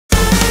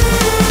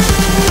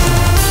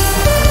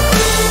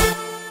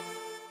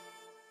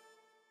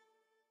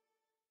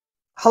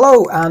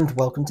Hello and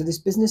welcome to this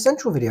Business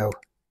Central video.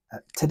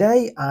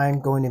 Today I'm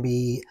going to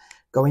be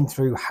going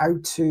through how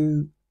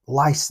to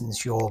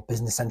license your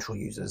Business Central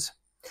users.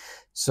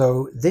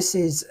 So this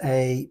is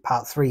a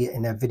part 3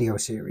 in a video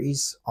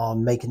series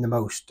on making the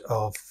most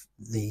of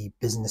the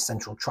Business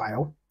Central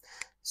trial.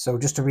 So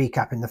just to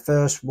recap, in the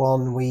first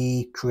one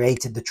we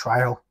created the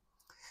trial,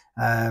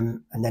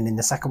 and then in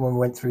the second one we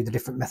went through the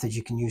different methods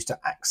you can use to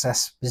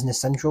access Business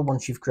Central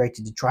once you've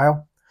created the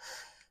trial.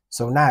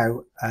 So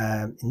now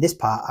in this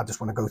part, I just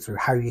want to go through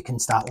how you can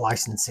start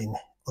licensing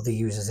other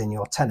users in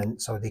your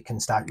tenant so they can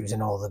start using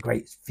all the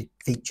great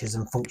features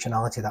and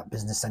functionality that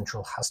Business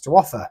Central has to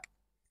offer.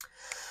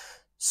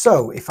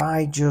 So if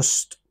I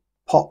just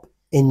pop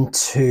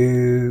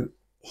into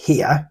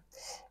here,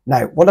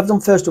 now what I've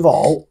done first of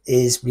all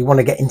is we want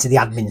to get into the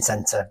admin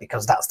center,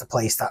 because that's the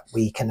place that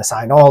we can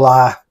assign all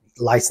our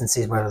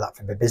licenses, whether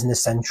that be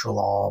Business Central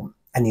or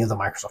any other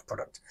Microsoft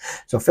product.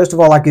 So first of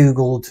all, I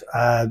Googled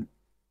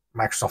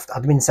Microsoft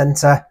Admin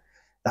Center.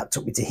 That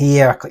took me to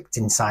here. I clicked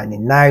in sign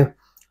in now,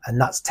 and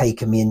that's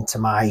taken me into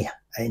my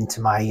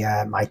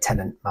my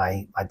tenant,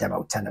 my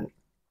demo tenant.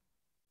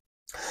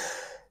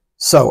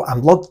 So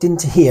I'm logged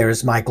into here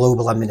as my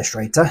global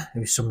administrator,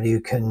 who's somebody who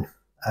can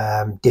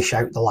dish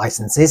out the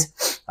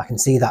licenses. I can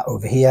see that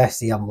over here.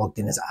 See, I'm logged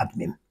in as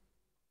admin.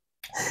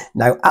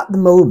 Now at the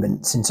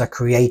moment, since I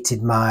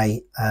created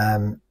my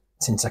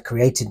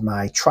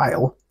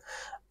trial,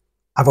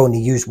 I've only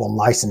used one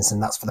license,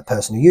 and that's for the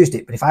person who used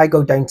it. But if I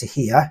go down to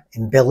here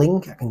in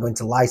billing, I can go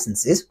into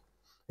licenses,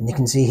 and you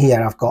can see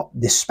here I've got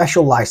this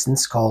special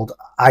license called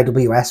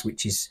IWS,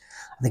 which is,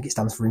 I think it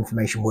stands for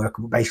information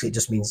worker, but basically it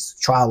just means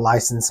trial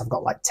license. I've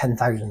got like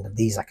 10,000 of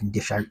these I can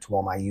dish out to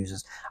all my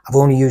users. I've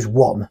only used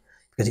one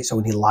because it's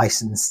only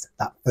licensed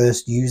that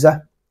first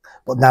user,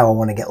 but now I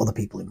want to get other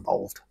people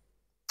involved.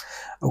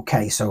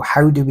 Okay, so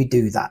how do we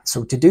do that?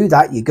 So to do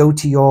that, you go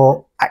to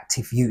your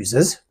active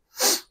users,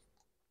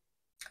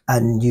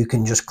 and you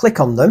can just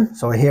click on them.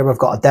 So here I've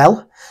got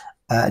Adele,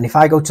 and if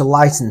I go to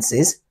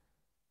licenses,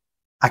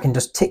 I can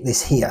just tick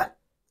this here.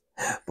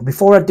 But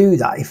before I do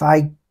that, if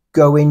I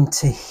go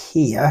into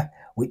here,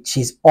 which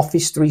is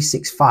Office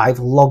 365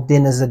 logged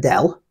in as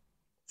Adele,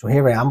 so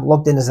here I am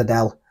logged in as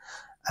Adele,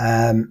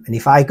 and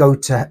if I go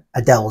to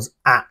Adele's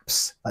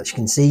apps, as you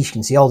can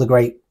see all the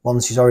great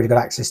ones she's already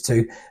got access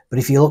to. But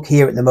if you look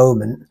here at the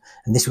moment,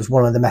 and this was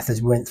one of the methods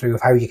we went through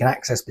of how you can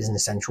access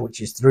Business Central,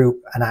 which is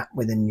through an app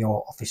within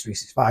your Office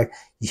 365,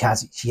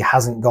 she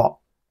hasn't got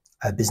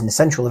a Business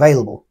Central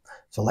available.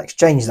 So let's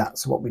change that.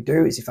 So what we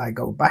do is if I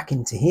go back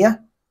into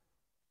here,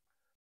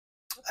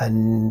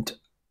 and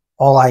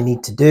all I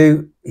need to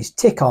do is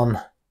tick on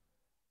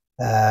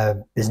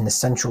Business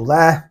Central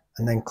there,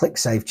 and then click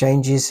Save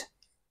Changes.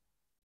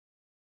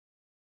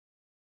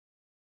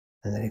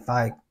 And then if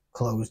I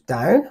close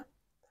down,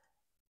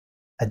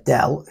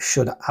 Adele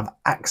should have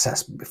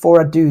access. But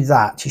before I do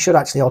that, she should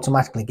actually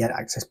automatically get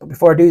access. But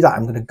before I do that,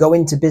 I'm going to go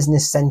into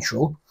Business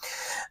Central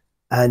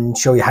and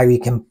show you how you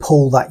can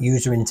pull that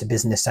user into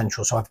Business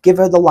Central. So I've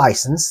given her the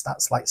license.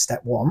 That's like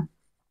step 1.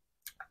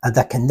 And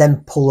I can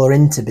then pull her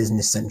into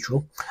Business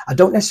Central. I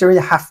don't necessarily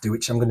have to,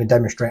 which I'm going to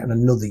demonstrate on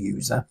another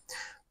user.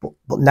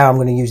 But now I'm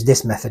going to use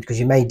this method, because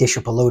you may dish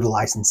up a load of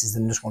licenses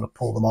and just want to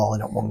pull them all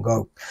in at one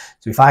go.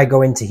 So if I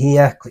go into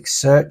here, click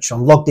search, so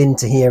I'm logged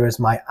into here as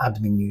my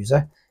admin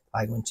user. If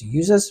I go into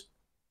users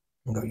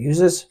and go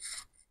users,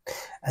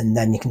 and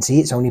then you can see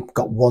it's only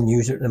got one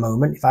user at the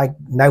moment. If I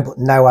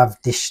now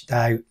I've dished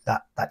out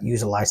that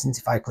user license.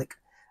 If I click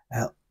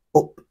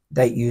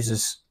update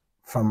users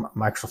from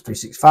Microsoft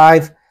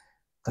 365,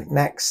 click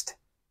next,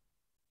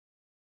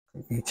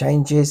 view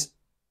changes.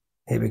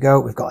 Here we go.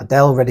 We've got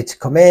Adele ready to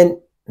come in.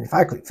 And if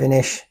I click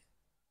finish,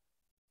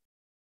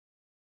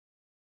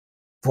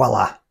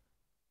 voila,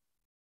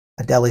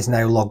 Adele is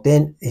now logged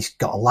in. It's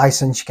got a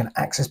license. She can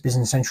access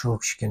Business Central.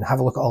 She can have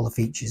a look at all the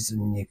features,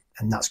 and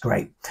that's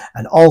great.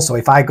 And also,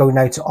 if I go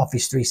now to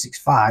Office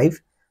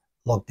 365,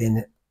 logged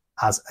in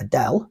as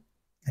Adele,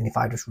 and if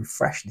I just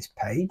refresh this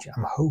page,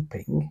 I'm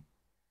hoping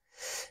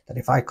that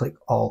if I click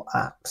all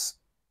apps,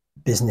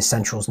 Business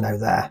Central's now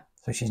there.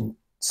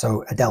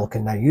 So Adele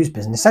can now use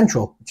Business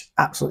Central, which is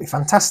absolutely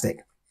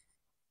fantastic.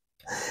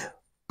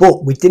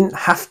 But we didn't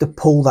have to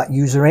pull that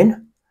user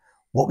in.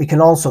 What we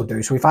can also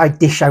do, so if I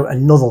dish out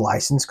another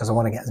license, because I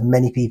want to get as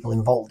many people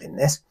involved in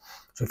this.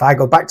 So if I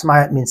go back to my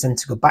admin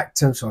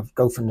center, so I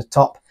go from the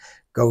top,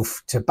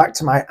 back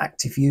to my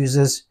active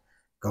users,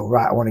 go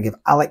right, I want to give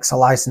Alex a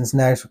license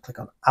now. So click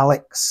on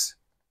Alex,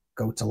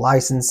 go to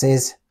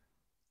licenses.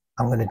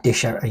 I'm going to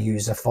dish out a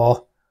user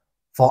for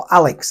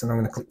Alex, and I'm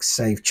going to click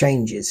Save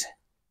Changes.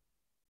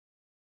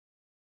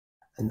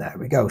 And there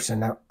we go. So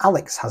now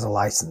Alex has a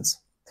license.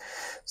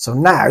 So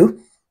now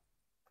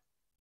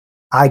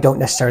I don't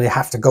necessarily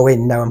have to go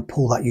in now and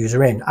pull that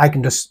user in. I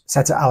can just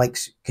say to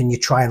Alex, can you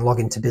try and log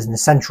into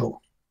Business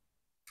Central?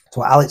 So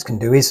what Alex can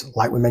do is,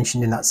 like we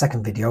mentioned in that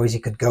second video, is he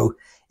could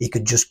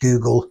just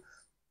Google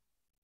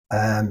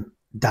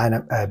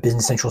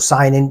Business Central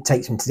sign in,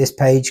 takes him to this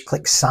page,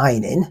 click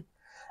sign in.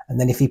 And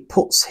then if he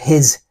puts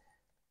his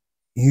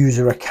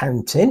user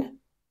account in,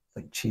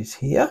 which is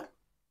here.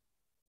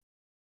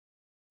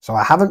 So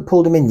I haven't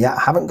pulled him in yet.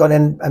 I haven't gone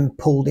in and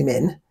pulled him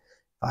in.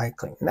 If I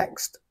click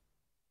next,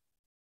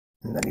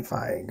 and then if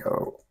I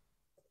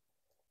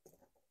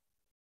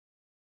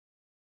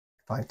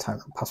type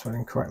the password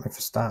incorrectly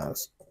for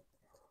starters,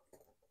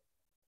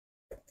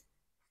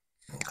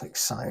 and click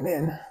sign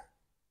in.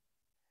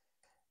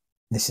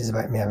 This is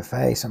about my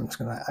MFA, so I'm just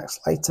going to X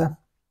later.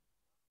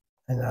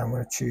 And then I'm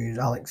going to choose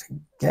Alex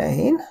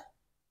again.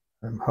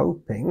 I'm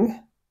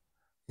hoping,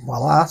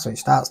 voila, so it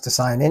starts to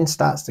sign in,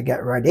 starts to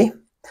get ready.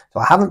 So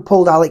I haven't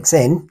pulled Alex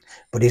in,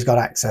 but he's got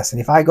access.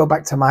 And if I go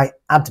back to my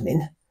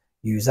admin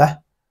user,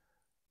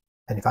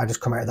 and if I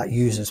just come out of that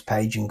users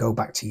page and go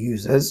back to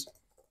users,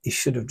 he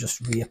should have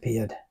just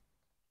reappeared.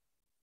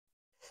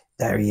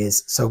 There he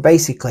is. So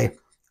basically,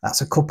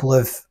 that's a couple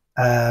of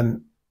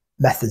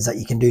methods that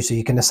you can do. So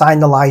you can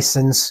assign the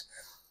license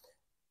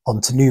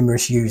onto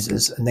numerous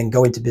users and then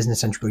go into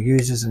Business Central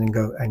users and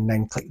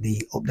then click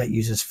the update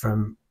users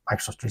from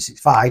Microsoft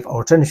 365. Or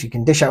alternatively, you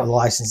can dish out the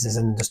licenses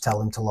and just tell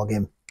them to log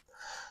in.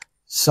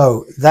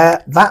 So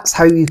that's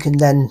how you can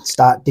then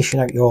start dishing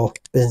out your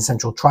Business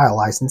Central trial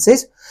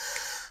licenses.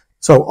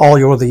 So all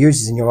your other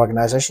users in your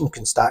organization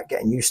can start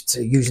getting used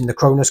to using the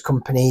Kronos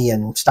company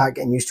and start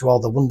getting used to all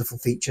the wonderful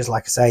features,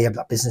 like I say,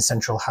 that Business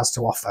Central has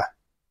to offer.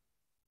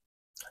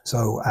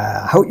 So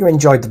I hope you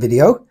enjoyed the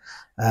video.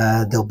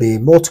 There'll be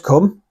more to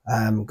come.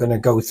 I'm going to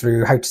go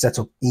through how to set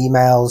up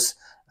emails,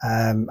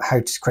 how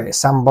to create a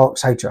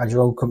sandbox, how to add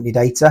your own company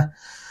data.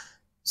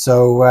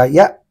 So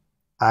yeah,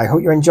 I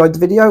hope you enjoyed the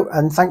video,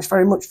 and thanks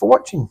very much for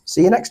watching.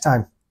 See you next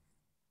time.